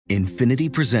Infinity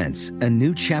presents a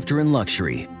new chapter in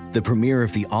luxury, the premiere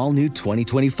of the all-new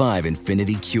 2025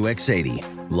 Infinity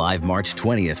QX80, live March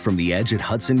 20th from the Edge at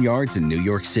Hudson Yards in New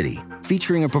York City,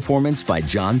 featuring a performance by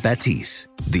John Batiste.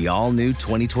 The all-new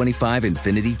 2025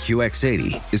 Infinity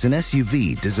QX80 is an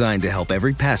SUV designed to help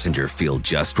every passenger feel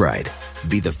just right.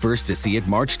 Be the first to see it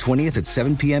March 20th at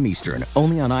 7 p.m. Eastern,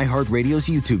 only on iHeartRadio's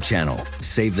YouTube channel.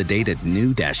 Save the date at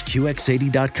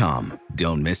new-QX80.com.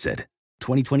 Don't miss it.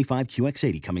 2025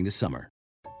 QX80 coming this summer.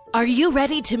 Are you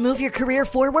ready to move your career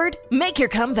forward? Make your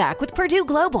comeback with Purdue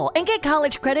Global and get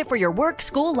college credit for your work,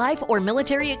 school life, or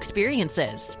military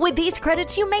experiences. With these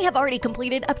credits, you may have already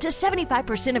completed up to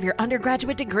 75% of your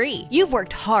undergraduate degree. You've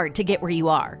worked hard to get where you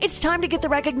are. It's time to get the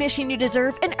recognition you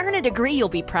deserve and earn a degree you'll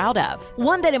be proud of.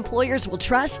 One that employers will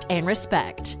trust and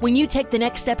respect. When you take the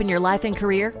next step in your life and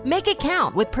career, make it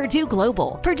count with Purdue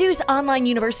Global, Purdue's online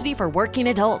university for working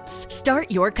adults. Start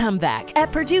your comeback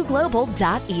at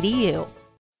purdueglobal.edu.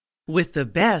 With the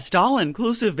best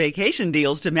all-inclusive vacation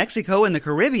deals to Mexico and the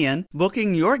Caribbean,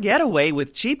 booking your getaway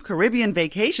with Cheap Caribbean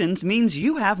Vacations means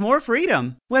you have more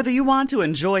freedom. Whether you want to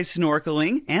enjoy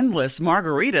snorkeling, endless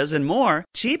margaritas, and more,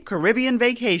 Cheap Caribbean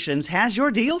Vacations has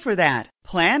your deal for that.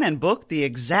 Plan and book the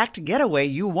exact getaway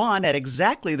you want at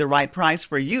exactly the right price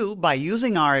for you by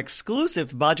using our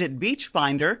exclusive budget beach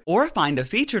finder, or find a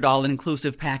featured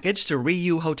all-inclusive package to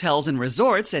Riu Hotels and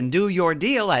Resorts and do your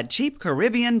deal at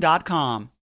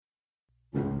cheapcaribbean.com.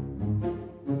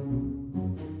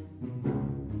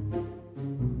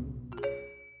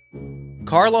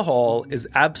 Carla Hall is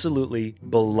absolutely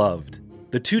beloved.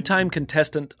 The two-time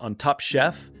contestant on Top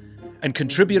Chef and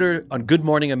contributor on Good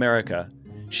Morning America,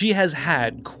 she has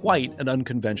had quite an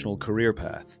unconventional career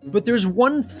path. But there's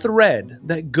one thread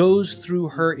that goes through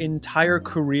her entire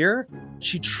career.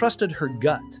 She trusted her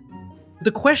gut.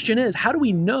 The question is, how do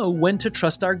we know when to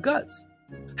trust our guts?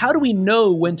 How do we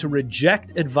know when to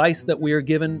reject advice that we are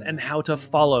given and how to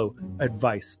follow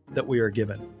advice that we are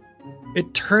given?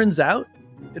 It turns out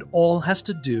it all has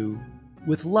to do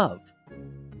with love.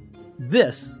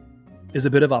 This is a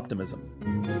bit of optimism.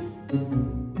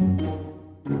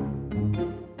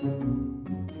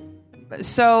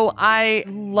 So I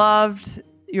loved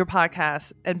your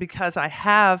podcast, and because I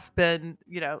have been,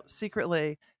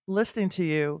 secretly listening to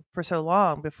you for so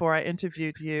long before I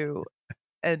interviewed you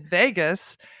in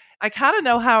Vegas, I kind of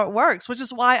know how it works, which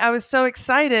is why I was so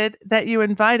excited that you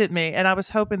invited me, and I was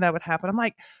hoping that would happen. I'm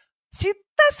like, see,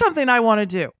 that's something I want to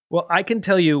do. Well, I can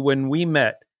tell you when we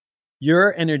met,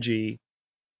 your energy,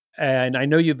 and I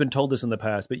know you've been told this in the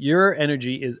past, but your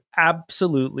energy is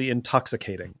absolutely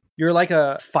intoxicating. You're like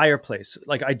a fireplace.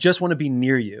 Like, I just want to be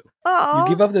near you. Aww. You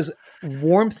give off this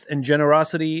warmth and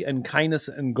generosity and kindness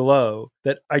and glow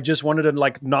that I just wanted to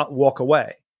not walk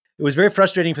away. It was very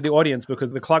frustrating for the audience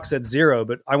because the clock said 0,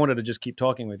 but I wanted to just keep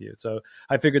talking with you. So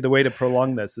I figured the way to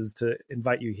prolong this is to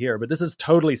invite you here. But this is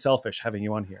totally selfish having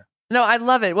you on here. No, I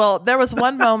love it. Well, there was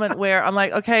one moment where I'm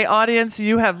like, okay, audience,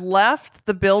 you have left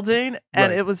the building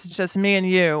and It was just me and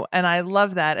you. And I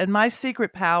love that. And my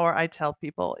secret power, I tell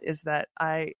people, is that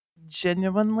I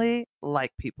genuinely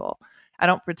like people. I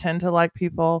don't pretend to like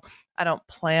people. I don't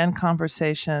plan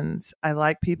conversations. I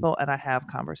like people and I have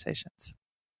conversations.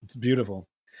 It's beautiful.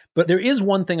 But there is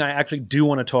one thing I actually do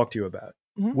want to talk to you about,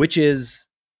 which is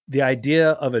the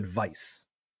idea of advice.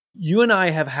 You and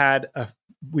I have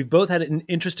we've both had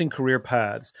interesting career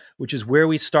paths, which is where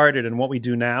we started and what we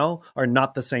do now are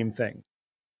not the same thing.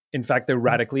 In fact, they're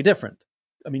radically different.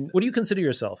 I mean, what do you consider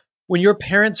yourself? When your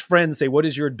parents' friends say, "What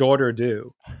does your daughter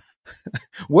do?"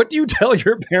 What do you tell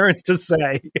your parents to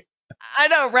say? I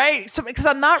know, right? So, because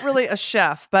I'm not really a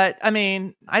chef, but I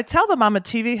mean, I tell them I'm a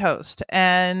TV host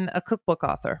and a cookbook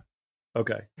author.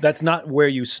 Okay. That's not where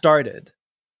you started.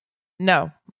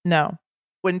 No.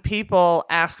 When people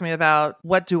ask me about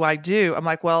what do I do, I'm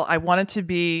like, well, I wanted to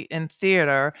be in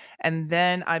theater, and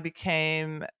then I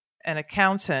became an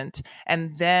accountant,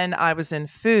 and then I was in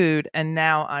food, and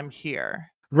now I'm here.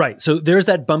 Right. So there's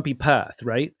that bumpy path,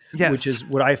 right? Yes. Which is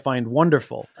what I find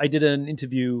wonderful. I did an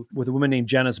interview with a woman named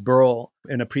Janice Burrell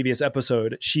in a previous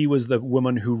episode. She was the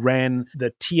woman who ran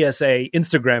the TSA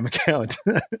Instagram account.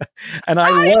 And I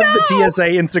love the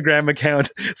TSA Instagram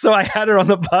account. So I had her on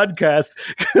the podcast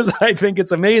because I think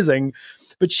it's amazing.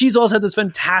 But she's also had this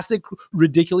fantastic,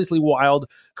 ridiculously wild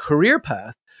career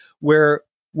path where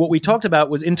what we talked about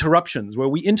was interruptions, where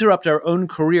we interrupt our own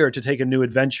career to take a new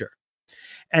adventure.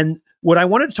 And what I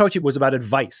wanted to talk to you was about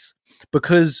advice,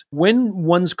 because when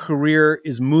one's career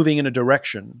is moving in a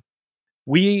direction,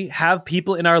 we have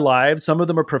people in our lives, some of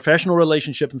them are professional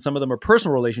relationships and some of them are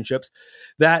personal relationships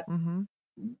that,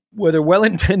 whether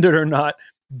well-intended or not,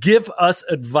 give us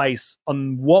advice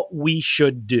on what we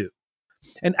should do.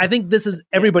 And I think this is,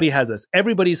 everybody has this.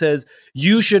 Everybody says,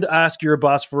 you should ask your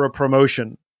boss for a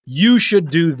promotion. You should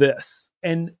do this.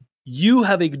 And you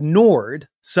have ignored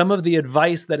some of the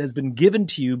advice that has been given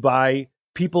to you by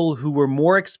people who were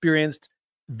more experienced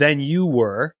than you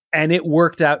were, and it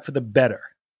worked out for the better.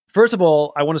 First of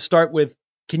all, I want to start with,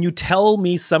 can you tell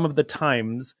me some of the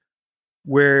times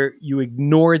where you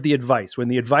ignored the advice, when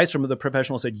the advice from the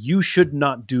professional said, you should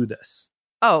not do this?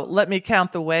 Oh, let me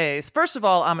count the ways. First of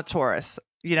all, I'm a Taurus,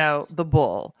 the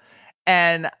bull.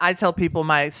 And I tell people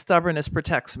my stubbornness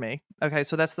protects me. Okay,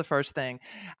 so that's the first thing.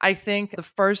 I think the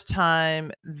first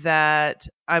time that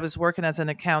I was working as an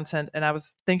accountant and I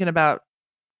was thinking about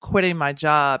quitting my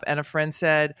job, and a friend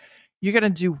said, you're going to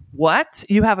do what?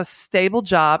 You have a stable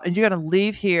job and you're going to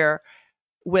leave here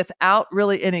without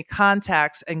really any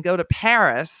contacts and go to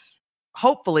Paris,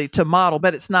 hopefully to model,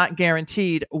 but it's not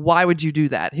guaranteed. Why would you do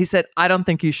that? He said, I don't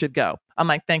think you should go. I'm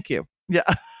like, thank you. Yeah.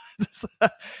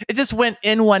 It just went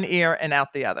in one ear and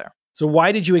out the other. So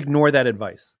why did you ignore that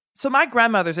advice? So my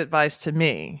grandmother's advice to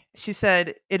me, she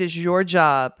said, it is your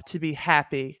job to be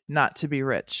happy, not to be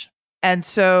rich. And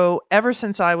so ever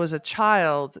since I was a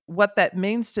child, what that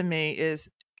means to me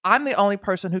is I'm the only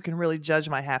person who can really judge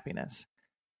my happiness.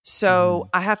 So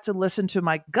I have to listen to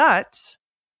my gut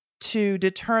to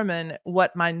determine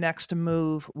what my next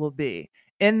move will be.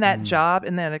 In that job,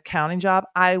 in that accounting job,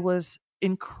 I was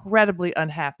incredibly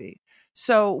unhappy.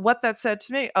 So what that said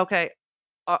to me, okay,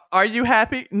 are you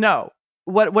happy? No.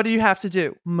 What do you have to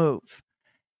do? Move.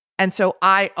 And so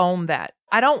I own that.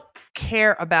 I don't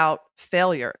care about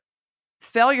failure.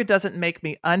 Failure doesn't make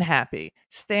me unhappy.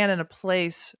 Staying in a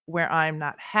place where I'm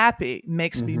not happy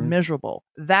makes me miserable.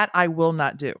 That I will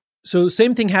not do. So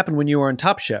same thing happened when you were on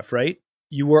Top Chef, right?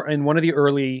 You were in one of the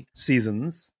early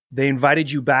seasons. They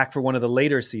invited you back for one of the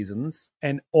later seasons,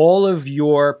 and all of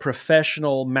your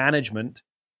professional management,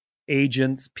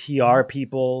 agents, PR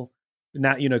people,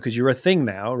 now, because you're a thing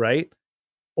now, right?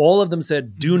 All of them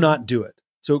said, do not do it.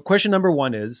 So question number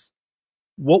one is,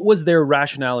 what was their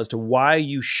rationale as to why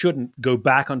you shouldn't go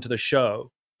back onto the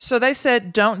show? So they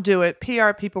said, don't do it.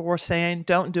 PR people were saying,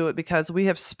 don't do it because we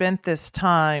have spent this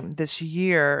time, this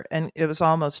year, and it was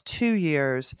almost 2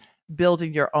 years,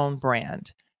 building your own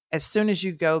brand. As soon as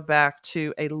you go back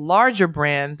to a larger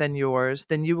brand than yours,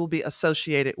 then you will be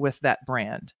associated with that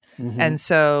brand. And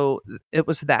so it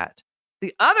was that.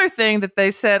 The other thing that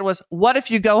they said was, what if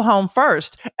you go home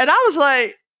first? And I was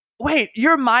like, wait,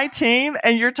 you're my team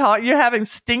and you're having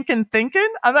stinking thinking?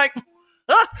 I'm like,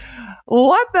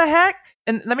 what the heck?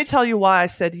 And let me tell you why I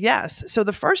said yes. So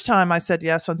the first time I said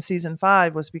yes on season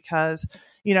 5 was because,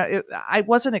 I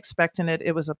wasn't expecting it.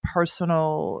 It was a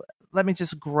personal, let me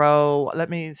just grow. Let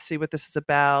me see what this is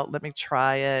about. Let me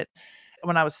try it.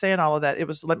 When I was saying all of that, it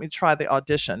was let me try the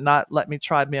audition, not let me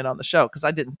try being on the show, because I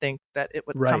didn't think that it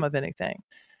would come of anything.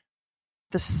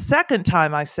 The second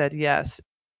time I said yes,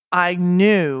 I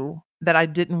knew that I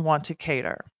didn't want to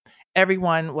cater.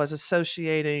 Everyone was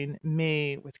associating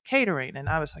me with catering. And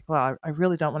I was like, well, I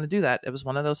really don't want to do that. It was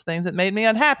one of those things that made me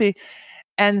unhappy.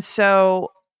 And so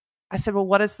I said, well,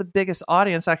 what is the biggest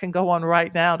audience I can go on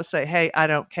right now to say, hey, I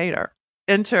don't cater?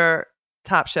 Enter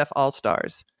Top Chef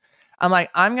All-Stars. I'm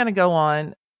like, I'm going to go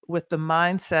on with the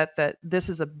mindset that this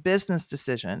is a business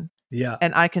decision. Yeah.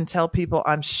 And I can tell people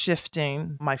I'm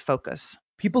shifting my focus.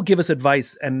 People give us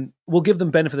advice and we'll give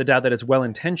them benefit of the doubt that it's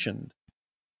well-intentioned.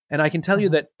 And I can tell you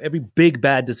that every big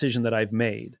bad decision that I've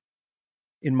made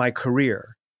in my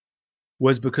career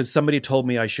was because somebody told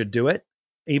me I should do it,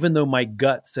 even though my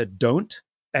gut said don't.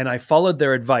 And I followed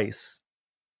their advice.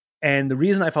 And the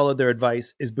reason I followed their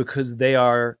advice is because they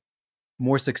are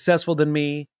more successful than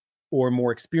me or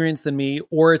more experienced than me,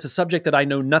 or it's a subject that I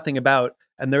know nothing about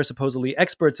and they're supposedly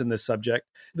experts in this subject.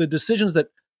 The decisions that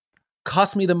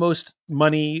cost me the most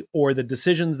money or the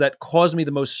decisions that caused me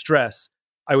the most stress,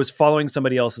 I was following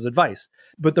somebody else's advice.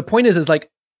 But the point is like,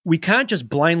 we can't just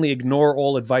blindly ignore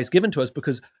all advice given to us,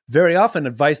 because very often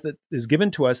advice that is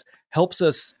given to us helps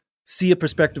us see a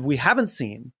perspective we haven't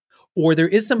seen, or there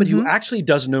is somebody who actually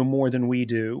does know more than we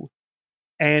do,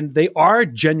 and they are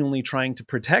genuinely trying to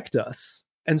protect us.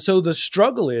 And so the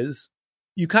struggle is,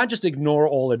 you can't just ignore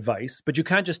all advice, but you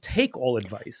can't just take all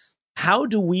advice. How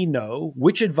do we know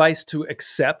which advice to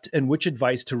accept and which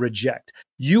advice to reject?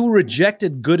 You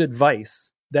rejected good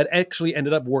advice that actually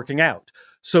ended up working out.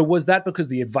 So was that because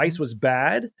the advice was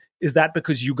bad? Is that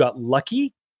because you got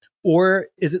lucky? Or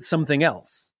is it something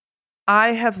else?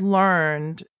 I have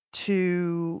learned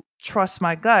to trust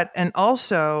my gut, and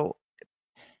also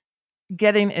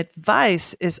getting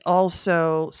advice is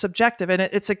also subjective, and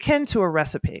it's akin to a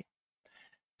recipe.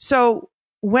 So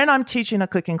when I'm teaching a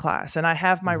cooking class and I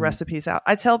have my recipes out,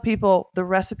 I tell people the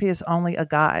recipe is only a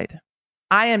guide.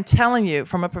 I am telling you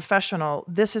from a professional,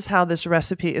 this is how this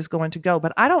recipe is going to go,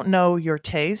 but I don't know your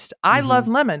taste. I love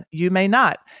lemon. You may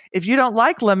not. If you don't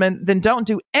like lemon, then don't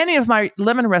do any of my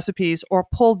lemon recipes or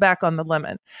pull back on the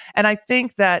lemon. And I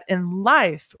think that in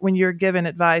life, when you're given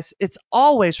advice, it's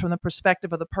always from the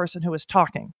perspective of the person who is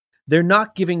talking. They're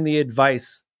not giving the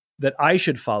advice that I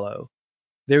should follow.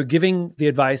 They're giving the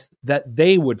advice that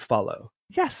they would follow.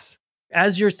 Yes.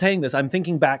 As you're saying this, I'm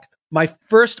thinking back, my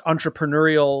first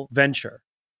entrepreneurial venture.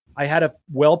 I had a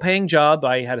well-paying job.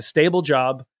 I had a stable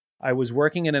job. I was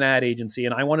working in an ad agency,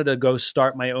 and I wanted to go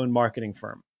start my own marketing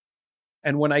firm.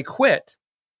 And when I quit,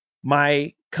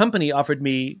 my company offered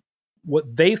me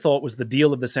what they thought was the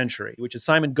deal of the century, which is,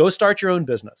 Simon, go start your own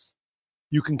business.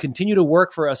 You can continue to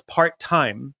work for us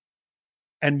part-time,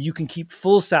 and you can keep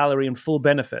full salary and full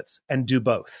benefits and do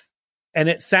both. And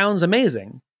it sounds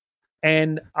amazing.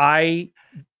 And I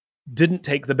didn't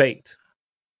take the bait.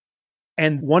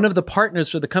 And one of the partners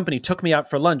for the company took me out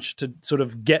for lunch to sort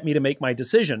of get me to make my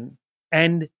decision.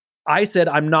 And I said,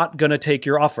 I'm not going to take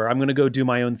your offer. I'm going to go do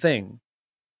my own thing.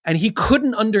 And he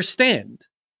couldn't understand.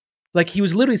 Like, he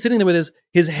was literally sitting there with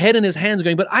his head in his hands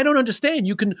going, but I don't understand.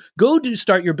 You can go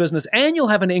start your business and you'll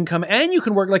have an income and you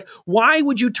can work. Like, why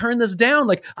would you turn this down?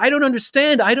 Like, I don't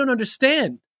understand. I don't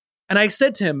understand. And I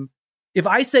said to him, if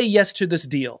I say yes to this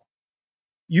deal,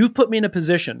 you've put me in a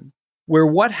position where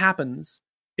what happens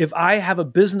if I have a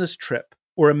business trip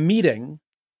or a meeting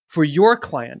for your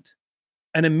client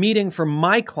and a meeting for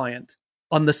my client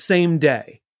on the same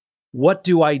day? What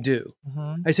do I do?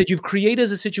 I said, you've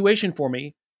created a situation for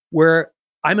me where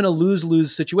I'm in a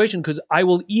lose-lose situation because I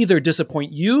will either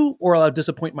disappoint you or I'll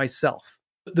disappoint myself.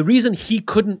 The reason he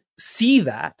couldn't see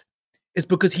that is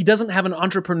because he doesn't have an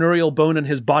entrepreneurial bone in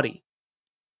his body.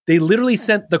 They literally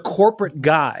sent the corporate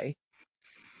guy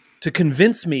to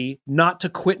convince me not to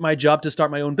quit my job to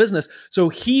start my own business. So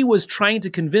he was trying to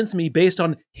convince me based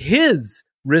on his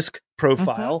risk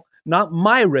profile, not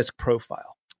my risk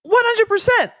profile.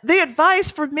 100%. The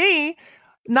advice for me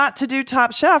not to do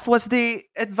Top Chef was the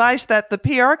advice that the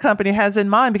PR company has in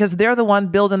mind because they're the one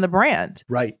building the brand.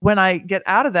 Right. When I get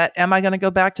out of that, am I going to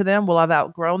go back to them? Will I have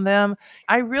outgrown them?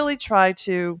 I really try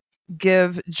to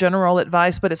give general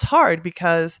advice, but it's hard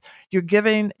because you're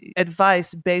giving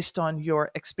advice based on your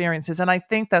experiences. And I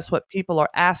think that's what people are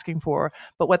asking for.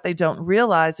 But what they don't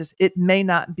realize is it may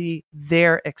not be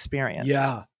their experience.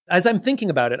 Yeah. As I'm thinking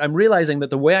about it, I'm realizing that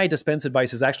the way I dispense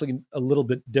advice is actually a little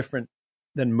bit different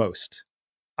than most.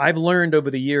 I've learned over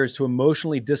the years to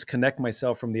emotionally disconnect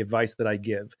myself from the advice that I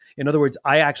give. In other words,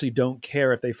 I actually don't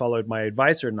care if they followed my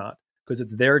advice or not because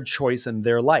it's their choice and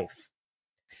their life.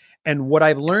 And what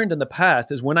I've learned in the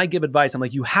past is when I give advice, I'm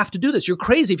like, you have to do this. You're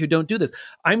crazy if you don't do this.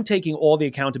 I'm taking all the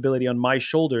accountability on my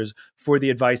shoulders for the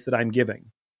advice that I'm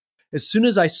giving. As soon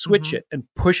as I switch it and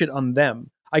push it on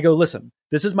them, I go, listen,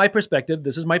 this is my perspective.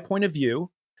 This is my point of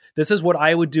view. This is what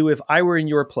I would do if I were in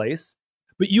your place.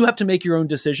 But you have to make your own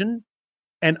decision.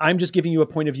 And I'm just giving you a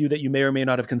point of view that you may or may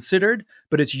not have considered,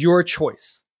 but it's your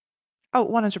choice. Oh,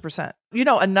 100%. You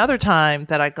know, another time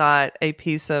that I got a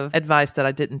piece of advice that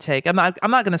I didn't take, I'm not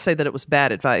going to say that it was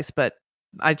bad advice, but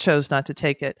I chose not to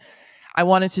take it. I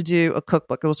wanted to do a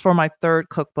cookbook. It was for my third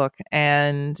cookbook,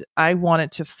 and I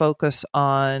wanted to focus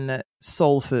on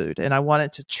soul food, and I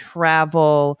wanted to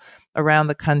travel around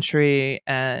the country.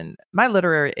 And my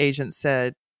literary agent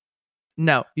said,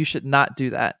 no, you should not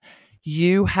do that.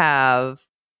 You have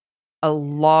a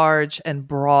large and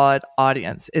broad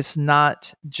audience. It's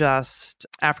not just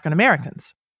African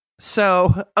Americans.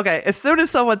 So, okay, as soon as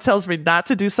someone tells me not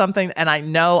to do something and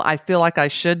I feel like I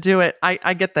should do it,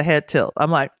 I get the head tilt.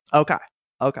 I'm like, okay.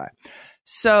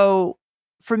 So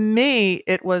for me,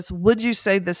 it was, would you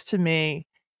say this to me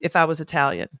if I was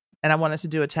Italian and I wanted to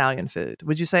do Italian food?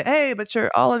 Would you say, hey, but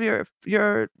all of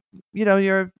your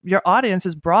audience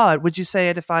is broad. Would you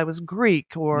say it if I was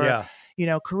Greek or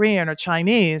Korean or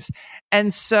Chinese?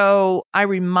 And so I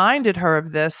reminded her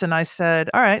of this and I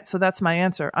said, all right, so that's my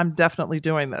answer. I'm definitely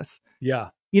doing this. Yeah.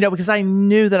 Because I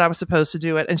knew that I was supposed to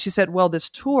do it. And she said, well, this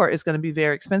tour is going to be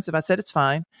very expensive. I said, it's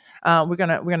fine. We're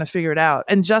going to figure it out.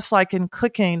 And just like in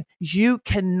cooking, you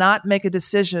cannot make a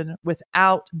decision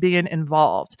without being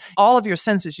involved. All of your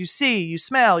senses, you see, you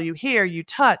smell, you hear, you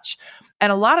touch.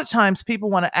 And a lot of times people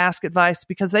want to ask advice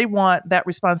because they want that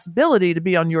responsibility to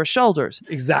be on your shoulders.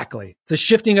 Exactly. It's a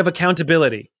shifting of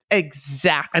accountability.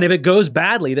 Exactly. And if it goes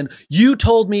badly, then you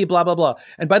told me blah, blah, blah.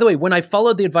 And by the way, when I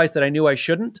followed the advice that I knew I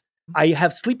shouldn't, I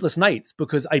have sleepless nights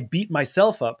because I beat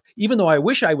myself up, even though I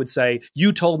wish I would say,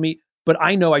 you told me, but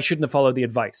I know I shouldn't have followed the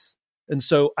advice. And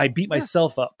so I beat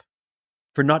myself up.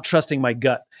 for not trusting my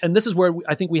gut. And this is where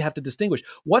I think we have to distinguish.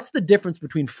 What's the difference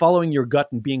between following your gut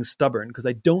and being stubborn? Because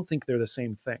I don't think they're the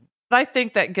same thing. But I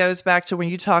think that goes back to when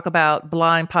you talk about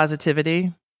blind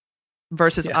positivity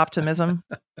versus optimism.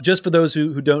 Just for those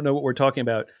who don't know what we're talking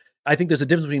about, I think there's a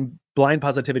difference between blind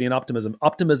positivity and optimism.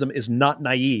 Optimism is not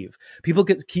naive. People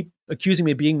keep accusing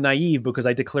me of being naive because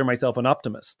I declare myself an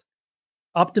optimist.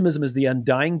 Optimism is the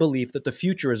undying belief that the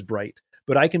future is bright,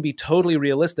 but I can be totally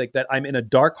realistic that I'm in a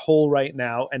dark hole right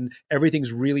now and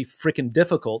everything's really freaking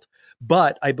difficult.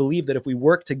 But I believe that if we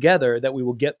work together, that we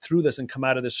will get through this and come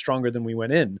out of this stronger than we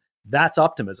went in. That's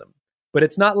optimism. But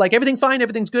it's not like everything's fine,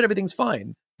 everything's good, everything's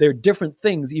fine. They're different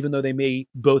things, even though they may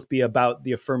both be about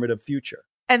the affirmative future.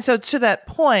 And so to that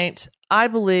point, I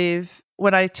believe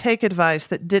when I take advice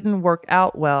that didn't work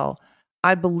out well,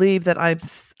 I believe that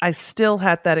I still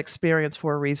had that experience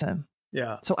for a reason.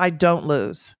 Yeah. So I don't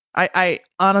lose. I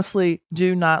honestly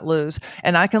do not lose.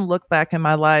 And I can look back in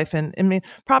my life and I mean,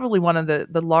 probably one of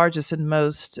the largest and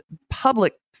most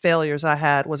public failures I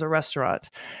had was a restaurant.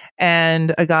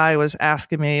 And a guy was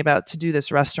asking me to do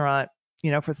this restaurant,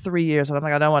 for 3 years. And I'm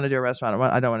like, I don't want to do a restaurant.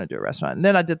 I don't want to do a restaurant. And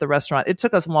then I did the restaurant. It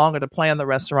took us longer to plan the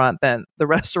restaurant than the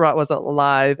restaurant was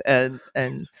alive and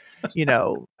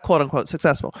quote unquote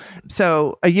successful.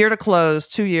 So a year to close,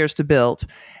 2 years to build.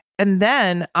 And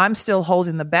then I'm still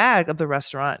holding the bag of the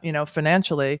restaurant,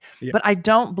 financially, but I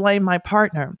don't blame my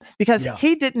partner because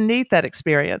he didn't need that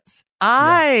experience.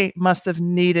 I must have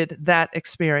needed that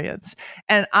experience.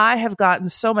 And I have gotten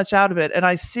so much out of it. And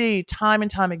I see time and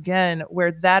time again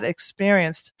where that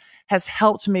experience has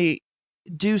helped me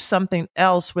do something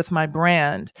else with my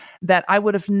brand that I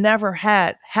would have never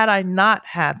had I not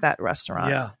had that restaurant.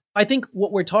 Yeah. I think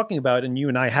what we're talking about, and you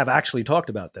and I have actually talked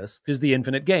about this, is the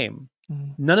infinite game.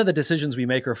 None of the decisions we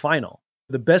make are final.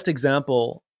 The best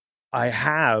example I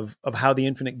have of how the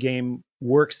infinite game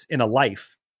works in a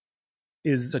life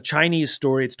is a Chinese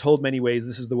story. It's told many ways.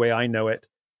 This is the way I know it.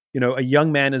 A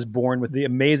young man is born with the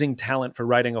amazing talent for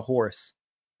riding a horse.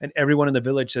 And everyone in the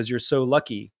village says, "You're so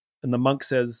lucky." And the monk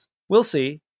says, "We'll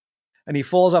see." And he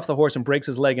falls off the horse and breaks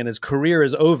his leg and his career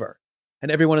is over.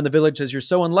 And everyone in the village says, "You're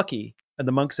so unlucky." And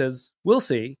the monk says, "We'll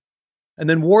see." And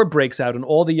then war breaks out and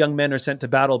all the young men are sent to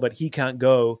battle, but he can't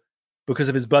go because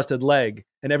of his busted leg.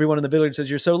 And everyone in the village says,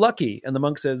 "You're so lucky." And the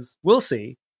monk says, "We'll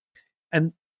see."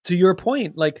 And to your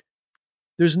point, like,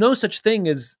 there's no such thing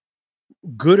as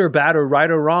good or bad or right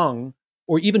or wrong,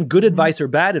 or even good advice or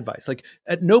bad advice. Like,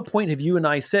 at no point have you and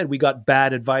I said we got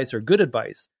bad advice or good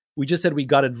advice. We just said we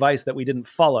got advice that we didn't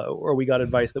follow, or we got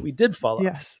advice that we did follow.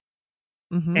 Yes.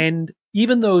 Mm-hmm. And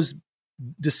even those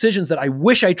decisions that I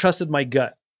wish I trusted my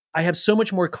gut, I have so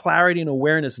much more clarity and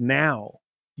awareness now,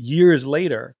 years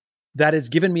later, that has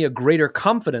given me a greater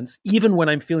confidence, even when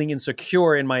I'm feeling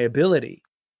insecure in my ability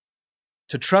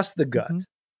to trust the gut,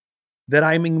 that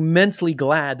I'm immensely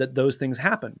glad that those things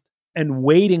happened. And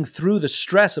wading through the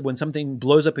stress of when something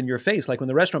blows up in your face, like when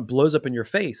the restaurant blows up in your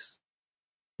face,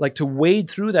 like to wade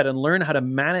through that and learn how to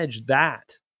manage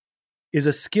that is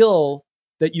a skill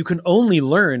that you can only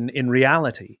learn in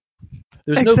reality.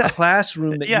 There's no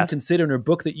classroom that you can sit in or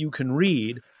book that you can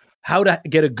read how to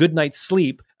get a good night's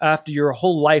sleep after your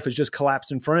whole life has just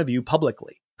collapsed in front of you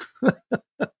publicly.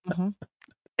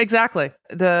 Exactly.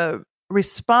 The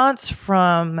response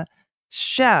from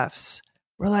chefs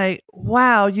were like,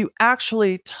 wow, you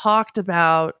actually talked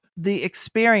about the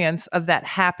experience of that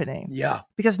happening. Yeah.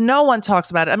 Because no one talks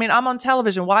about it. I mean, I'm on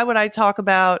television. Why would I talk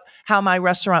about how my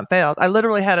restaurant failed? I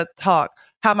literally had a talk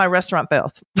how my restaurant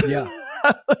failed. Yeah.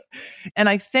 And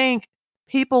I think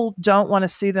people don't want to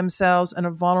see themselves in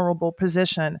a vulnerable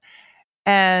position.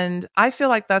 And I feel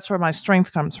like that's where my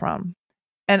strength comes from.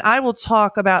 And I will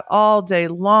talk about all day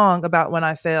long about when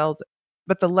I failed,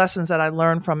 but the lessons that I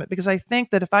learned from it, because I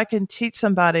think that if I can teach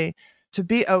somebody to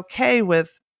be okay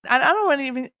with, I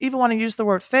don't even want to use the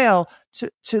word fail,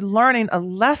 to learning a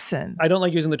lesson. I don't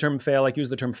like using the term fail. I like use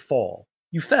the term fall.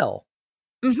 You fell.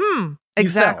 Mm-hmm.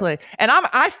 Exactly. And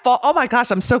I fall. Oh my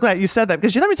gosh. I'm so glad you said that,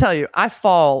 because let me tell you, I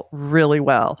fall really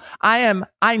well.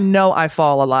 I know I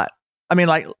fall a lot. I mean,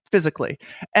 like physically.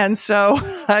 And so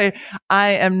I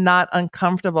am not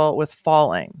uncomfortable with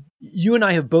falling. You and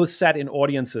I have both sat in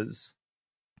audiences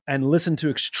and listened to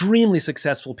extremely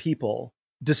successful people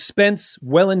dispense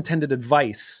well-intended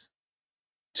advice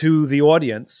to the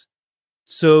audience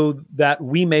so that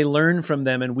we may learn from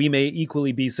them and we may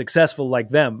equally be successful like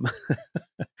them.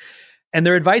 And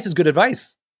their advice is good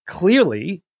advice.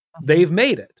 Clearly, they've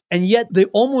made it. And yet they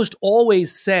almost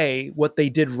always say what they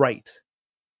did right.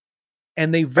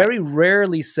 And they very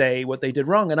rarely say what they did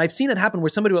wrong. And I've seen it happen where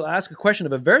somebody will ask a question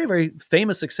of a very, very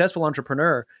famous, successful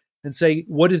entrepreneur and say,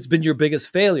 "What has been your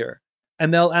biggest failure?"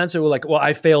 And they'll answer like, well,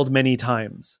 I failed many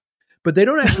times. But they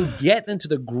don't actually get into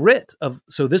the grit of,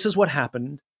 so this is what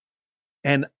happened.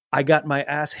 And I got my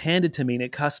ass handed to me and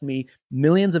it cost me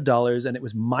millions of dollars and it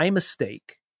was my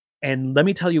mistake. And let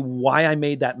me tell you why I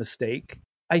made that mistake.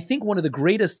 I think one of the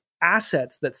greatest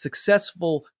assets that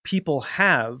successful people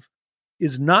have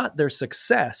is not their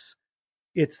success.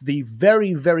 It's the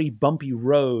very, very bumpy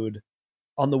road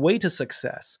on the way to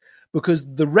success. Because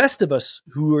the rest of us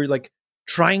who are like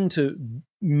trying to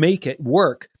make it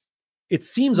work, it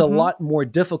seems a lot more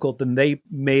difficult than they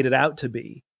made it out to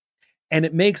be. And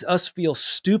it makes us feel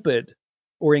stupid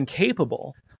or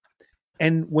incapable.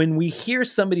 And when we hear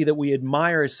somebody that we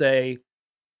admire say,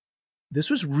 this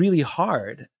was really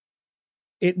hard,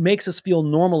 it makes us feel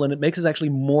normal and it makes us actually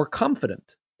more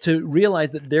confident to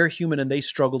realize that they're human and they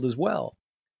struggled as well.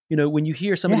 You know, when you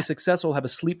hear somebody successful have a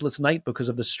sleepless night because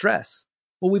of the stress,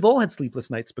 well, we've all had sleepless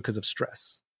nights because of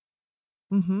stress.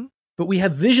 But we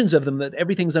have visions of them that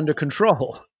everything's under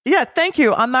control. Yeah, thank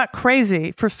you. I'm not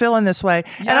crazy for feeling this way.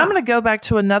 Yeah. And I'm going to go back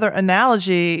to another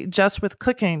analogy just with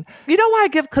cooking. You know why I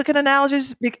give cooking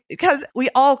analogies? Because we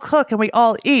all cook and we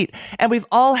all eat and we've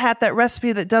all had that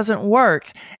recipe that doesn't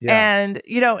work. Yeah. And,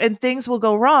 you know, and things will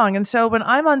go wrong. And so when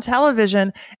I'm on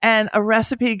television and a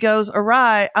recipe goes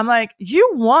awry, I'm like,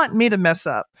 you want me to mess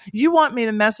up. You want me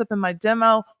to mess up in my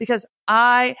demo because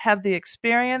I have the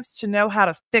experience to know how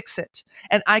to fix it.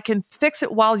 And I can fix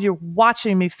it while you're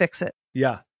watching me fix it.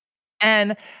 Yeah.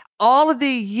 And all of the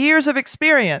years of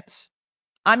experience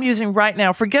I'm using right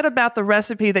now, forget about the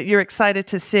recipe that you're excited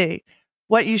to see.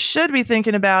 What you should be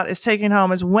thinking about is taking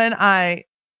home is when I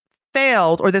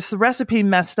failed or this recipe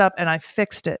messed up and I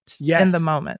fixed it in the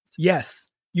moment. Yes.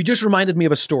 You just reminded me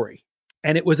of a story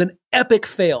and it was an epic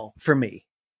fail for me.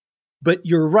 But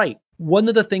you're right. One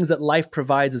of the things that life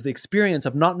provides is the experience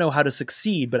of not know how to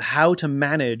succeed, but how to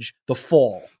manage the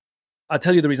fall. I'll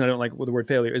tell you the reason I don't like the word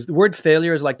failure is the word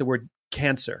failure is like the word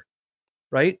cancer,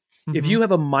 right? If you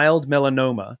have a mild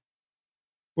melanoma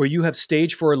or you have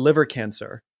stage 4 liver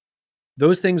cancer,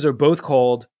 those things are both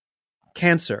called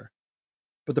cancer.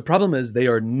 But the problem is they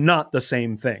are not the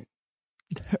same thing.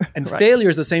 And failure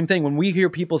is the same thing. When we hear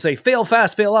people say fail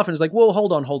fast, fail often, it's like, whoa,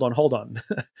 hold on.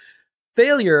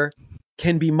 Failure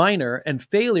can be minor and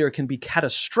failure can be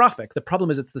catastrophic. The problem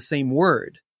is it's the same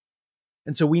word.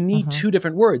 And so we need two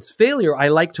different words. Failure, I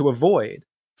like to avoid.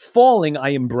 Falling, I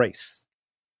embrace.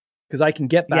 Because I can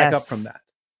get back up from that,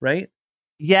 right?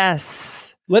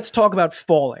 Yes. Let's talk about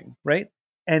falling, right?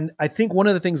 And I think one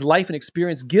of the things life and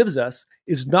experience gives us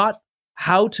is not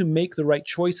how to make the right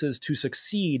choices to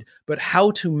succeed, but how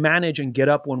to manage and get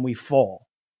up when we fall.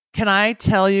 Can I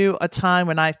tell you a time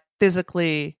when I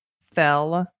physically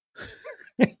fell?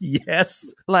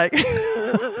 Yes. Like...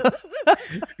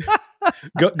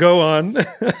 Go on.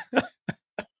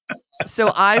 So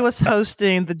I was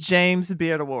hosting the James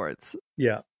Beard Awards.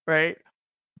 Yeah. Right?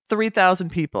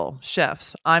 3,000 people,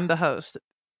 chefs. I'm the host.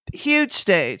 Huge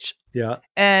stage. Yeah.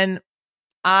 And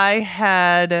I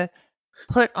had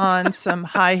put on some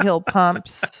high heel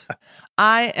pumps.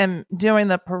 I am doing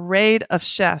the parade of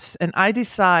chefs and I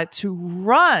decide to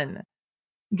run,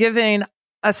 giving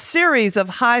a series of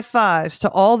high fives to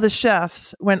all the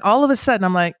chefs when all of a sudden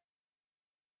I'm like,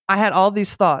 I had all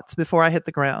these thoughts before I hit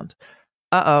the ground.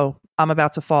 Uh-oh, I'm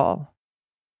about to fall.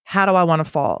 How do I want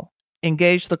to fall?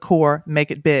 Engage the core,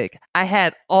 make it big. I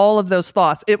had all of those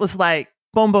thoughts. It was like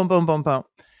boom, boom, boom, boom, boom.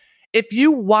 If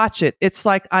you watch it, it's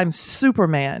like I'm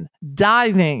Superman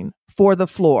diving for the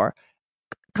floor,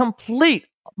 complete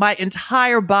my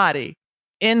entire body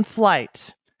in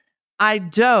flight. I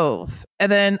dove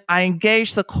and then I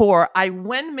engaged the core. I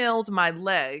windmilled my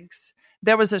legs.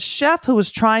 There was a chef who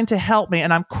was trying to help me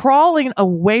and I'm crawling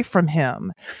away from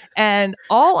him. And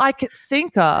all I could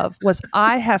think of was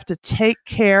I have to take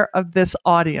care of this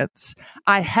audience.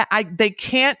 They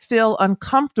can't feel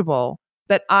uncomfortable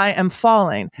that I am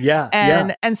falling. Yeah.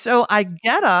 And so I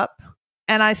get up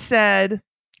and I said,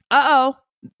 uh-oh,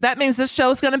 that means this show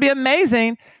is going to be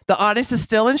amazing. The audience is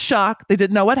still in shock. They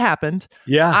didn't know what happened.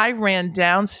 Yeah. I ran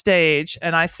downstage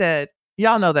and I said,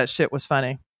 y'all know that shit was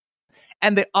funny.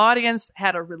 And the audience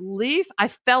had a relief. I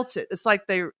felt it. It's like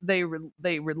they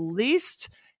released,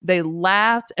 they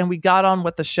laughed, and we got on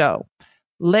with the show.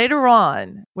 Later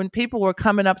on, when people were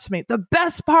coming up to me, the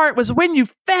best part was when you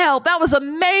failed. That was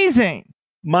amazing.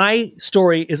 My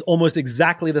story is almost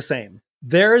exactly the same.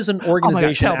 There's an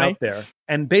organization out there,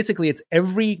 and basically it's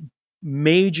every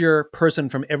major person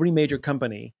from every major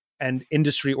company and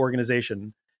industry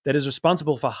organization that is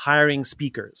responsible for hiring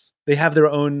speakers. They have their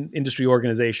own industry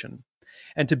organization.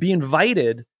 And to be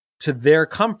invited to their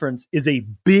conference is a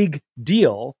big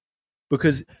deal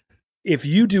because if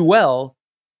you do well,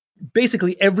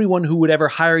 basically everyone who would ever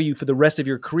hire you for the rest of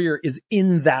your career is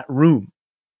in that room.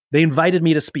 They invited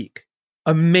me to speak.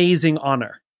 Amazing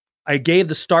honor. I gave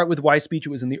the Start With Why speech.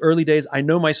 It was in the early days. I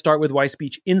know my Start With Why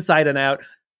speech inside and out.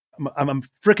 I'm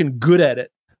freaking good at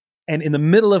it. And in the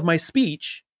middle of my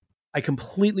speech, I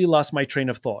completely lost my train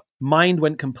of thought. Mind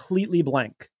went completely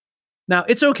blank. Now,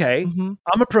 it's okay. Mm-hmm.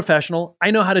 I'm a professional.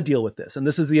 I know how to deal with this. And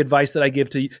this is the advice that I give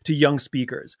to young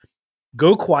speakers.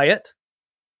 Go quiet.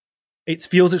 It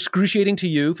feels excruciating to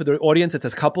you. For the audience, it's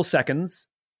a couple seconds.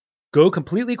 Go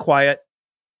completely quiet.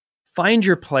 Find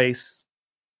your place.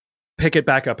 Pick it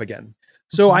back up again.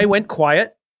 So I went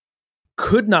quiet,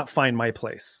 could not find my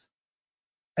place.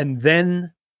 And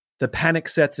then the panic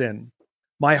sets in.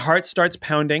 My heart starts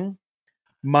pounding.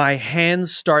 My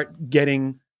hands start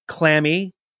getting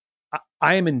clammy.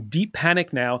 I am in deep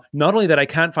panic now. Not only that I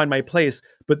can't find my place,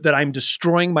 but that I'm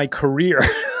destroying my career.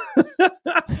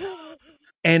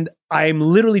 And I'm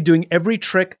literally doing every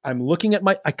trick. I'm looking at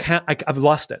I've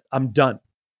lost it. I'm done.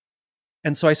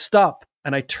 And so I stop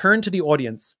and I turn to the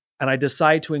audience and I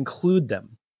decide to include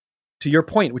them, to your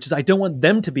point, which is I don't want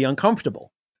them to be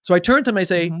uncomfortable. So I turn to them and I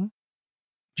say,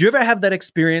 do you ever have that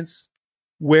experience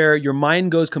where your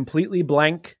mind goes completely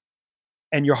blank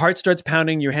and your heart starts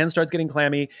pounding, your hand starts getting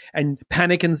clammy, and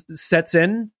panic sets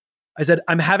in? I said,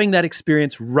 I'm having that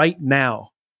experience right now.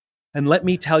 And let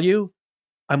me tell you,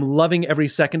 I'm loving every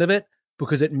second of it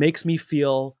because it makes me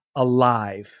feel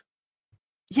alive.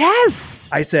 Yes.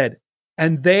 I said,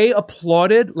 and they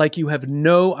applauded like you have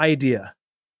no idea.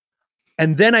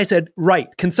 And then I said, right,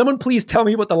 can someone please tell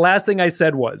me what the last thing I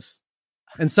said was?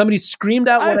 And somebody screamed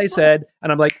out what I said.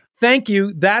 And I'm like, thank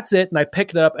you. That's it. And I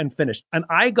picked it up and finished. And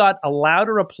I got a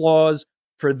louder applause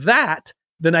for that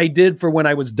than I did for when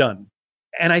I was done.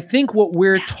 And I think what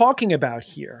we're talking about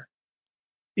here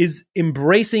is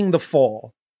embracing the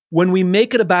fall. When we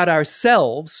make it about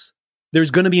ourselves,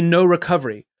 there's going to be no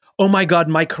recovery. Oh my God,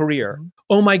 my career.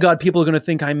 Oh my God, people are going to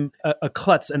think I'm a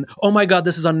klutz. And oh my God,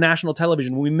 this is on national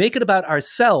television. When we make it about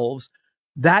ourselves,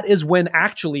 that is when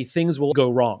actually things will go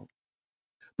wrong.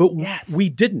 But we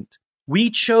didn't. We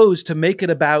chose to make it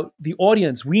about the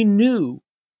audience. We knew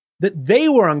that they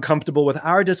were uncomfortable with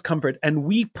our discomfort, and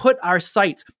we put our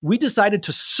sights. We decided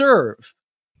to serve.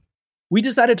 We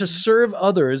decided to serve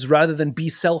others rather than be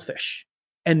selfish.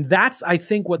 And that's, I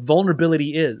think, what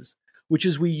vulnerability is, which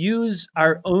is we use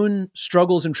our own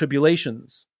struggles and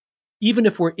tribulations, even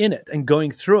if we're in it and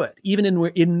going through it, even if we're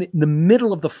in the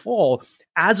middle of the fall,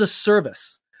 as a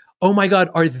service. Oh my God,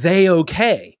 are they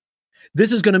okay?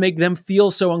 This is going to make them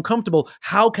feel so uncomfortable.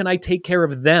 How can I take care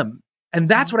of them? And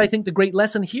that's what I think the great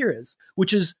lesson here is,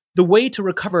 which is the way to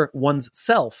recover one's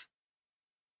self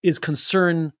is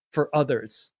concern for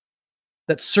others.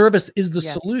 That service is the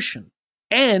solution.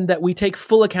 And that we take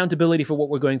full accountability for what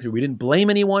we're going through. We didn't blame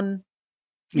anyone.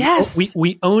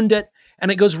 We owned it.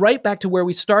 And it goes right back to where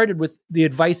we started with the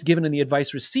advice given and the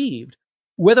advice received.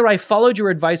 Whether I followed your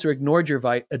advice or ignored your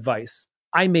advice,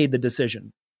 I made the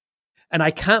decision. And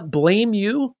I can't blame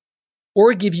you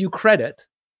or give you credit.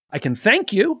 I can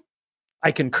thank you.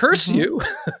 I can curse you.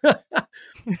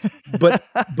 but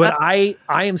I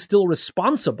am still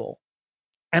responsible.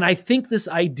 And I think this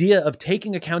idea of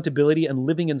taking accountability and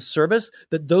living in service,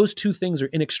 that those two things are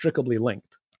inextricably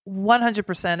linked.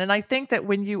 100%. And I think that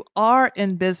when you are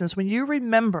in business, when you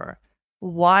remember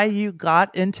why you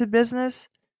got into business,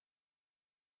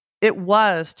 it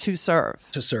was to serve.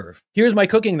 To serve. Here's my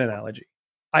cooking analogy.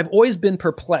 I've always been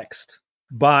perplexed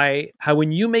by how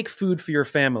when you make food for your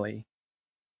family,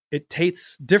 it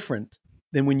tastes different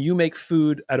than when you make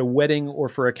food at a wedding or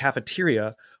for a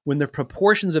cafeteria, when the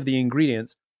proportions of the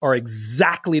ingredients are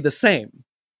exactly the same.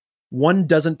 One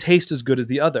doesn't taste as good as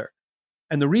the other.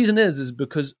 And the reason is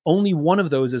because only one of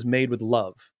those is made with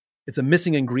love. It's a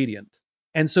missing ingredient.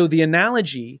 And so the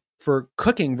analogy for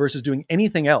cooking versus doing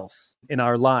anything else in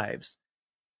our lives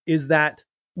is that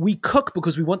we cook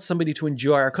because we want somebody to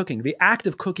enjoy our cooking. The act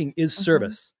of cooking is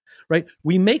service, right?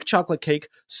 We make chocolate cake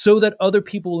so that other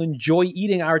people will enjoy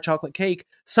eating our chocolate cake.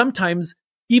 Sometimes,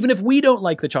 even if we don't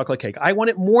like the chocolate cake, I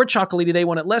want it more chocolatey, they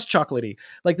want it less chocolatey.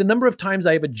 Like the number of times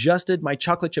I have adjusted my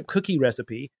chocolate chip cookie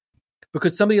recipe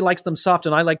because somebody likes them soft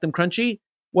and I like them crunchy,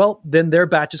 well, then their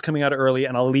batch is coming out early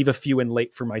and I'll leave a few in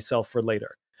late for myself for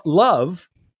later. Love,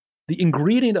 the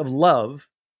ingredient of love,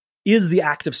 is the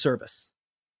act of service.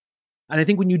 And I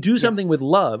think when you do something with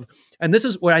love, and this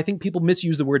is where I think people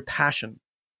misuse the word passion,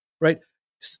 right?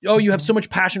 Oh, you have so much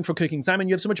passion for cooking. Simon,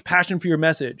 you have so much passion for your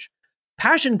message.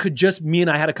 Passion could just mean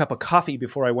I had a cup of coffee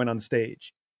before I went on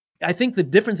stage. I think the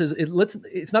difference is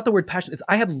it's not the word passion. It's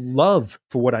I have love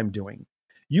for what I'm doing.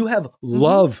 You have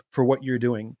love for what you're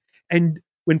doing. And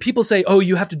when people say, oh,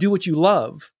 you have to do what you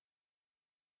love,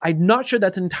 I'm not sure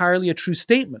that's entirely a true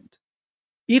statement.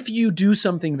 If you do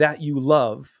something that you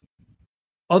love,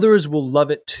 others will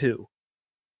love it too.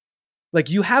 Like,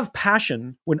 you have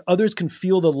passion when others can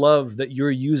feel the love that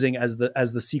you're using as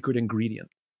the secret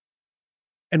ingredient.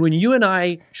 And when you and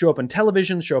I show up on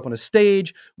television, show up on a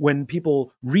stage, when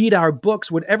people read our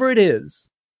books, whatever it is,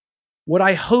 what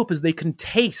I hope is they can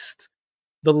taste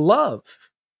the love.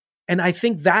 And I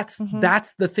think that's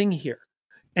the thing here.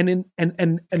 And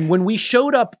when we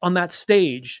showed up on that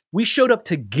stage, we showed up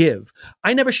to give.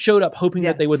 I never showed up hoping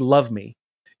that they would love me.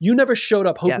 You never showed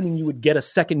up hoping you would get a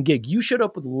second gig. You showed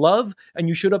up with love, and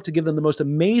you showed up to give them the most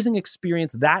amazing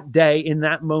experience that day in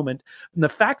that moment. And the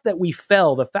fact that we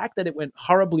fell, the fact that it went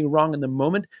horribly wrong in the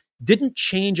moment, didn't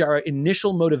change our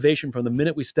initial motivation from the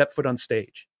minute we stepped foot on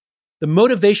stage. The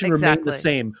motivation remained the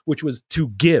same, which was to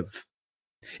give.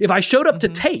 If I showed up to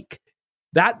take,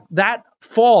 that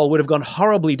fall would have gone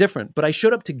horribly different, but I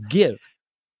showed up to give.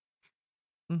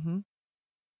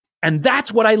 And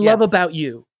that's what I love about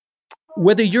you.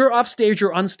 Whether you're off stage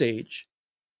or on stage,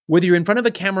 whether you're in front of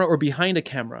a camera or behind a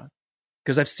camera,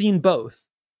 because I've seen both,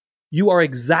 you are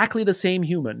exactly the same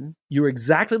human. You're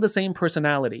exactly the same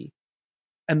personality.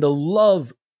 And the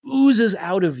love oozes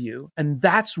out of you. And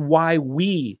that's why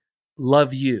we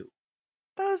love you.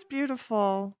 That was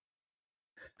beautiful.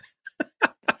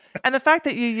 And the fact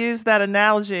that you use that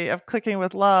analogy of cooking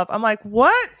with love, I'm like,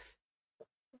 what?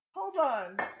 Hold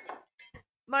on.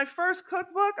 My first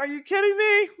cookbook? Are you kidding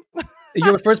me?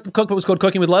 Your first cookbook was called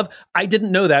Cooking with Love? I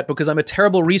didn't know that because I'm a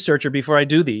terrible researcher before I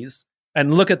do these.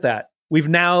 And look at that. We've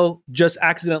now just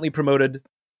accidentally promoted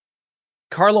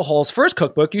Carla Hall's first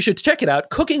cookbook. You should check it out,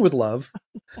 Cooking with Love.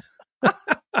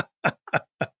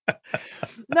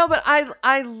 No, but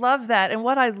I love that. And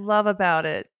what I love about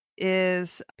it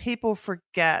is people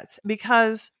forget,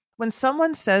 because when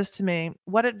someone says to me,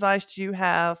 what advice do you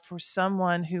have for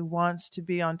someone who wants to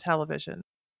be on television?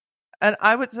 And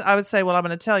I would say, well, I'm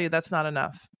going to tell you that's not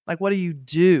enough. Like, what do you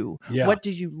do? Yeah. What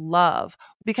do you love?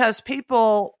 Because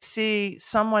people see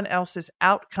someone else's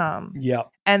outcome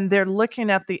and they're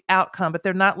looking at the outcome, but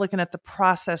they're not looking at the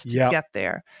process to get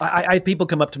there. I people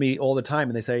come up to me all the time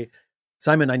and they say,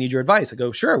 Simon, I need your advice. I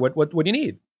go, sure. What do you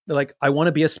need? They're like, I want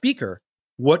to be a speaker.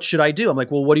 What should I do? I'm like,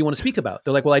 well, what do you want to speak about?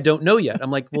 They're like, well, I don't know yet. I'm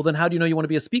like, well, then how do you know you want to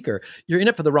be a speaker? You're in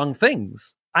it for the wrong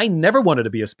things. I never wanted to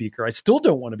be a speaker. I still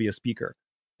don't want to be a speaker.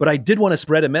 But I did want to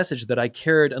spread a message that I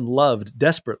cared and loved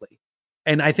desperately.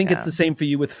 And I think it's the same for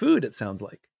you with food, it sounds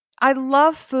like. I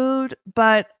love food,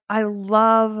 but I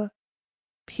love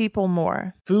people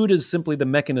more. Food is simply the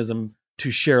mechanism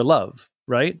to share love,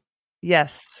 right?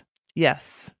 Yes.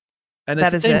 Yes. And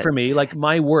it's the same for me. Like,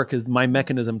 my work is my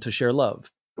mechanism to share love.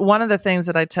 One of the things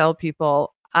that I tell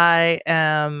people, I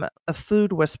am a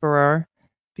food whisperer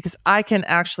because I can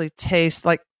actually taste,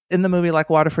 like in the movie Like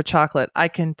Water for Chocolate, I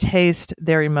can taste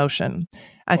their emotion.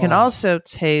 I can also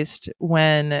taste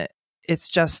when it's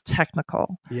just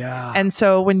technical. Yeah. And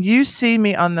so when you see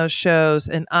me on those shows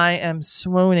and I am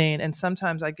swooning, and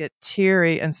sometimes I get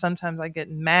teary and sometimes I get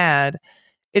mad,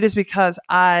 it is because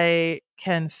I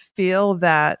can feel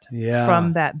that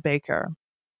from that baker.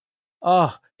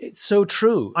 Oh, it's so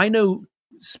true. I know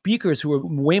speakers who are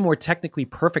way more technically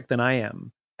perfect than I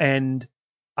am. And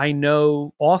I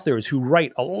know authors who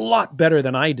write a lot better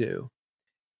than I do.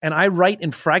 And I write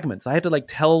in fragments. I have to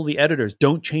tell the editors,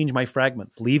 don't change my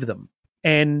fragments, leave them.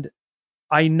 And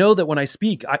I know that when I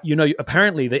speak,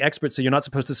 apparently the experts say you're not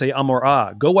supposed to say or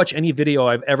ah. Go watch any video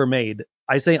I've ever made.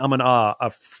 I say and ah a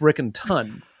frickin'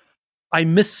 ton. I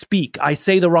misspeak. I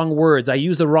say the wrong words. I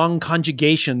use the wrong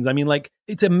conjugations. I mean,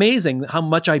 it's amazing how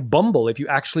much I bumble if you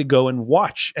actually go and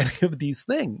watch any of these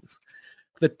things.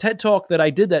 The TED Talk that I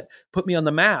did that put me on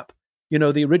the map,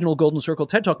 the original Golden Circle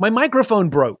TED Talk, my microphone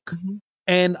broke.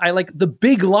 And I the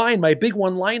big line, my big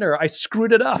one-liner, I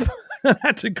screwed it up. I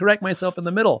had to correct myself in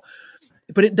the middle.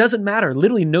 But it doesn't matter.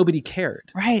 Literally nobody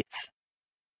cared. Right.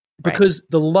 Because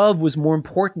the love was more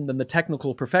important than the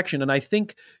technical perfection. And I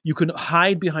think you can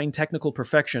hide behind technical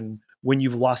perfection when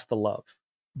you've lost the love.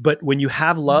 But when you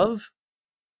have love,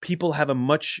 people have a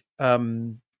much,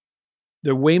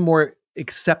 they're way more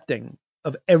accepting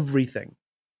of everything.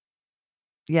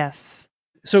 Yes.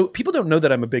 So people don't know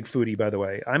that I'm a big foodie, by the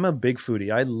way. I'm a big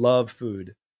foodie. I love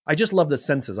food. I just love the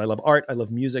senses. I love art. I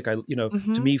love music. To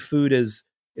me, food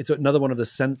it's another one of the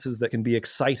senses that can be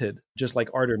excited, just like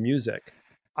art or music.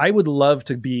 I would love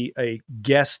to be a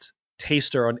guest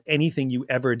taster on anything you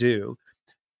ever do.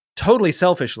 Totally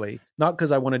selfishly, not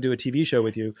because I want to do a TV show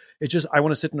with you. It's just I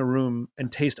want to sit in a room and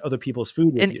taste other people's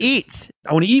food with you. And eat.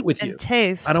 I want to eat with you. And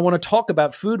taste. And I want to talk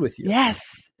about food with you.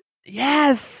 Yes.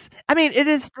 Yes. I mean, it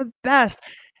is the best.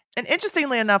 And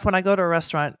interestingly enough, when I go to a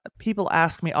restaurant, people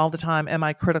ask me all the time, am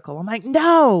I critical? I'm like,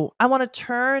 no, I want to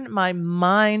turn my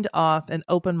mind off and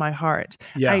open my heart.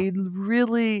 Yeah.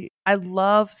 I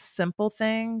love simple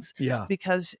things Yeah.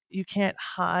 because you can't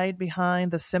hide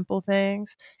behind the simple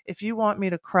things. If you want me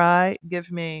to cry,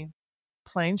 give me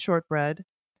plain shortbread,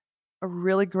 a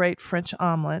really great French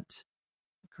omelet,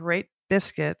 great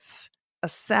biscuits, a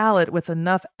salad with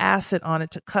enough acid on it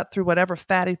to cut through whatever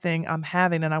fatty thing I'm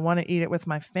having, and I want to eat it with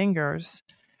my fingers.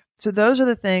 So those are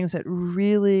the things that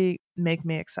really make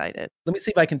me excited. Let me see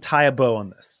if I can tie a bow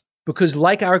on this. Because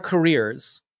like our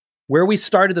careers, where we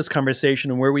started this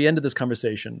conversation and where we ended this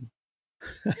conversation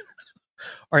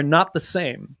are not the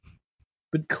same.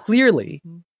 But clearly,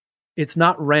 it's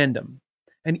not random.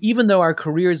 And even though our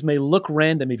careers may look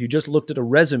random if you just looked at a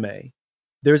resume,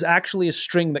 there's actually a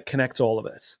string that connects all of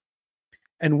it.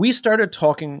 And we started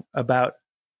talking about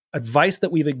advice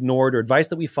that we've ignored or advice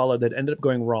that we followed that ended up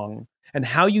going wrong, and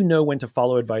how you know when to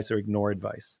follow advice or ignore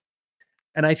advice.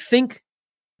 And I think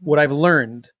what I've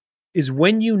learned is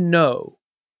when you know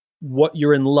what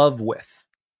you're in love with,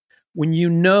 when you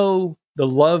know the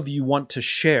love you want to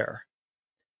share,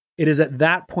 it is at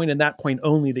that point and that point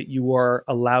only that you are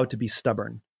allowed to be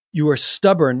stubborn. You are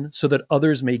stubborn so that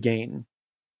others may gain.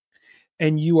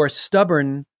 And you are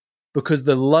stubborn because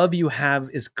the love you have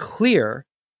is clear.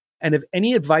 And if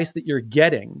any advice that you're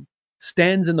getting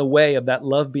stands in the way of that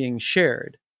love being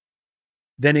shared,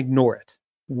 then ignore it.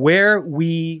 Where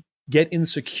we get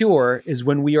insecure is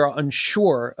when we are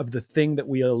unsure of the thing that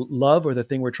we love or the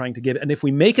thing we're trying to give. And if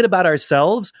we make it about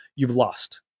ourselves, you've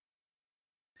lost.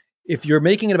 If you're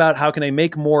making it about how can I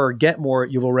make more or get more,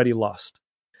 you've already lost.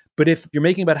 But if you're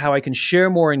making it about how I can share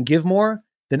more and give more,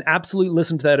 then absolutely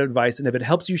listen to that advice. And if it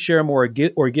helps you share more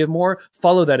or give more,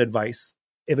 follow that advice.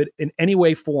 If it in any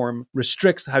way, form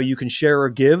restricts how you can share or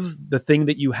give the thing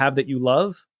that you have that you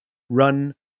love,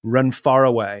 run far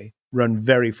away, run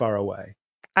very far away.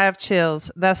 I have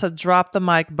chills. That's a drop the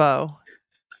mic bow.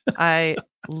 I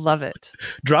love it.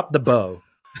 Drop the bow.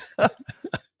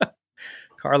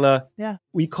 Carla, yeah.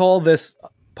 We call this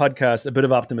podcast A Bit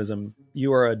of Optimism.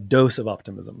 You are a dose of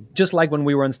optimism. Just like when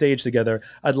we were on stage together,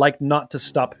 I'd like not to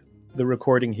stop the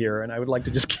recording here, and I would like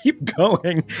to just keep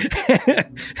going.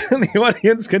 And the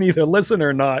audience can either listen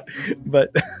or not, but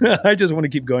I just want to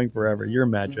keep going forever. You're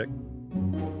magic.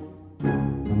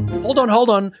 Hold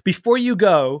on. Before you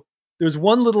go, there's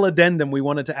one little addendum we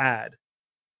wanted to add.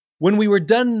 When we were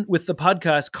done with the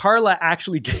podcast, Carla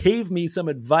actually gave me some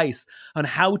advice on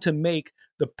how to make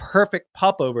the perfect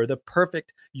popover, the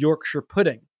perfect Yorkshire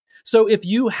pudding. So if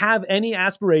you have any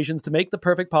aspirations to make the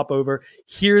perfect popover,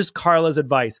 here's Carla's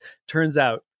advice. Turns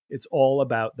out it's all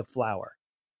about the flour.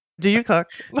 Do you cook?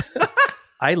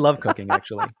 I love cooking,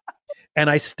 actually. And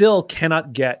I still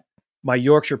cannot get my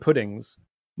Yorkshire puddings,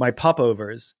 my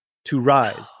popovers, to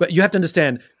rise. But you have to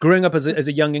understand, growing up as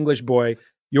a young English boy,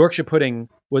 Yorkshire pudding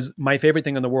was my favorite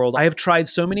thing in the world. I have tried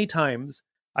so many times.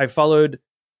 I followed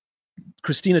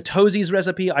Christina Tozzi's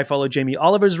recipe. I followed Jamie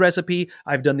Oliver's recipe.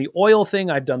 I've done the oil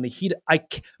thing. I've done the heat.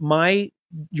 My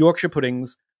Yorkshire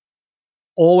puddings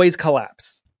always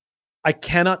collapse. I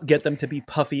cannot get them to be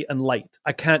puffy and light.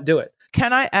 I can't do it.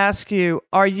 Can I ask you,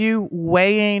 are you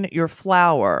weighing your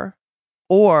flour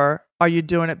or are you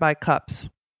doing it by cups?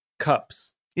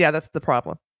 Cups. Yeah, that's the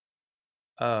problem.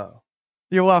 Oh.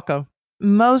 You're welcome.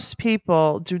 Most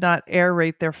people do not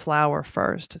aerate their flour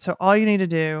first. So all you need to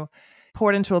do,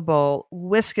 pour it into a bowl,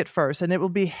 whisk it first, and it will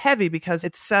be heavy because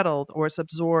it's settled or it's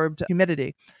absorbed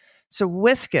humidity. So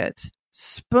whisk it,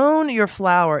 spoon your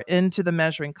flour into the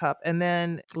measuring cup, and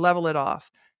then level it off.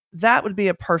 That would be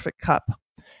a perfect cup.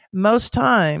 Most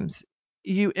times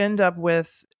you end up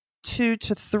with 2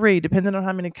 to 3, depending on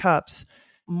how many cups,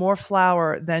 more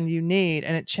flour than you need,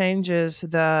 and it changes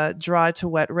the dry to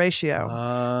wet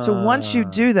ratio. So once you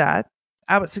do that,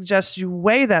 I would suggest you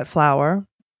weigh that flour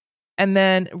and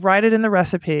then write it in the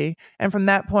recipe. And from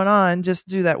that point on, just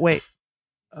do that weight.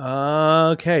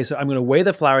 Okay, so I'm going to weigh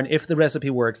the flour, and if the recipe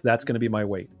works, that's going to be my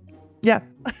weight. Yeah.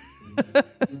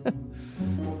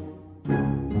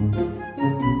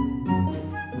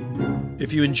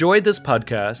 If you enjoyed this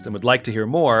podcast and would like to hear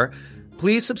more,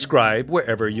 please subscribe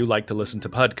wherever you like to listen to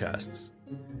podcasts.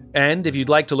 And if you'd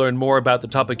like to learn more about the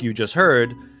topic you just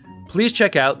heard, please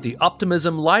check out the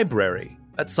Optimism Library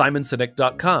at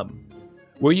simonsinek.com,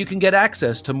 where you can get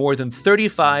access to more than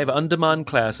 35 on-demand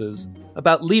classes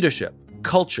about leadership,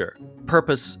 culture,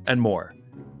 purpose, and more.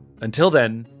 Until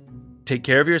then, take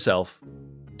care of yourself,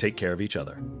 take care of each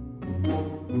other.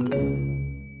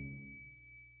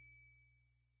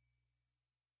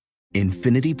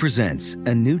 Infinity presents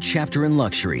a new chapter in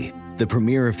luxury, the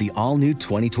premiere of the all-new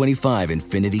 2025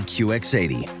 Infinity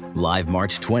QX80, live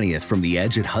March 20th from the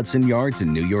Edge at Hudson Yards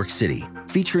in New York City,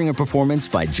 featuring a performance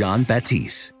by Jon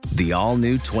Batiste. The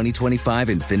all-new 2025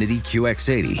 Infinity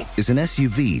QX80 is an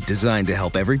SUV designed to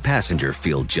help every passenger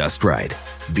feel just right.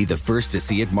 Be the first to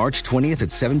see it March 20th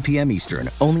at 7 p.m. Eastern,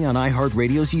 only on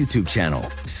iHeartRadio's YouTube channel.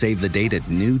 Save the date at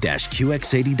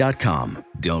new-QX80.com.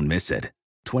 Don't miss it.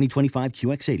 2025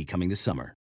 QX80 coming this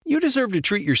summer. You deserve to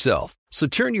treat yourself, so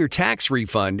turn your tax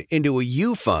refund into a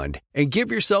U fund and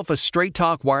give yourself a Straight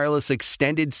Talk Wireless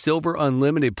Extended Silver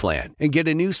Unlimited plan and get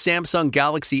a new Samsung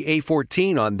Galaxy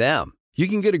A14 on them. You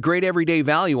can get a great everyday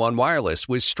value on wireless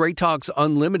with Straight Talk's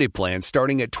Unlimited plan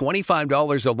starting at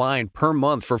 $25 a line per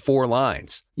month for 4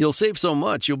 lines. You'll save so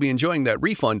much you'll be enjoying that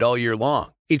refund all year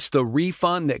long. It's the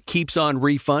refund that keeps on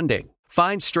refunding.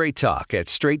 Find Straight Talk at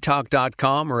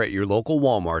straighttalk.com or at your local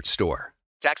Walmart store.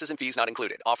 Taxes and fees not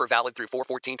included. Offer valid through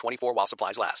 4/14/24 while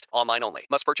supplies last. Online only.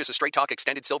 Must purchase a Straight Talk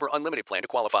Extended Silver Unlimited plan to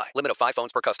qualify. Limit of 5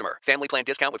 phones per customer. Family plan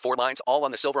discount with 4 lines, all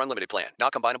on the Silver Unlimited plan.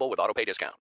 Not combinable with autopay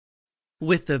discount.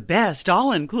 With the best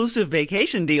all-inclusive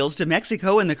vacation deals to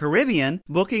Mexico and the Caribbean,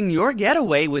 booking your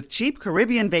getaway with Cheap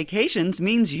Caribbean Vacations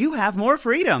means you have more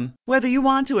freedom. Whether you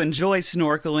want to enjoy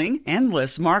snorkeling,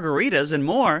 endless margaritas, and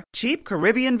more, Cheap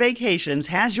Caribbean Vacations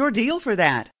has your deal for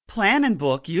that. Plan and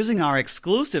book using our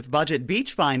exclusive budget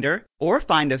beach finder, or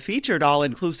find a featured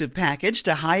all-inclusive package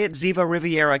to Hyatt Ziva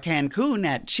Riviera Cancun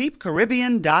at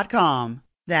cheapcaribbean.com.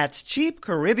 That's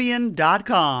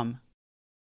cheapcaribbean.com.